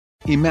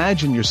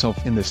Imagine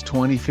yourself in this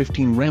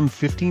 2015 Ram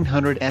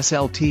 1500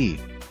 SLT.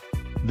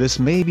 This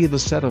may be the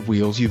set of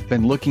wheels you've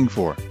been looking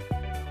for.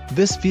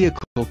 This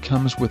vehicle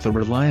comes with a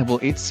reliable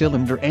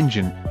 8-cylinder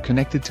engine,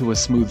 connected to a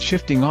smooth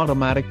shifting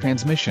automatic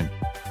transmission.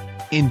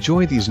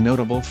 Enjoy these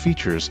notable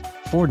features: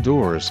 4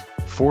 doors,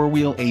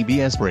 4-wheel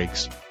ABS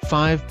brakes,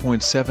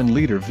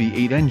 5.7-liter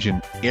V8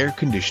 engine, air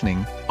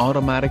conditioning,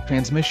 automatic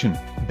transmission,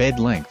 bed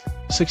length,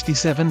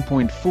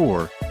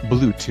 67.4,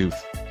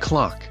 Bluetooth,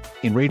 clock,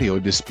 in-radio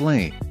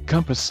display,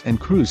 compass and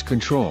cruise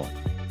control.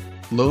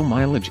 Low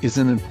mileage is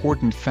an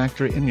important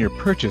factor in your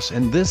purchase,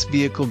 and this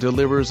vehicle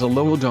delivers a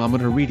low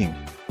odometer reading.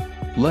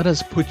 Let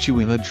us put you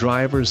in the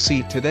driver's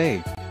seat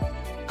today.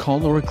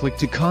 Call or click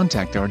to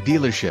contact our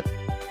dealership.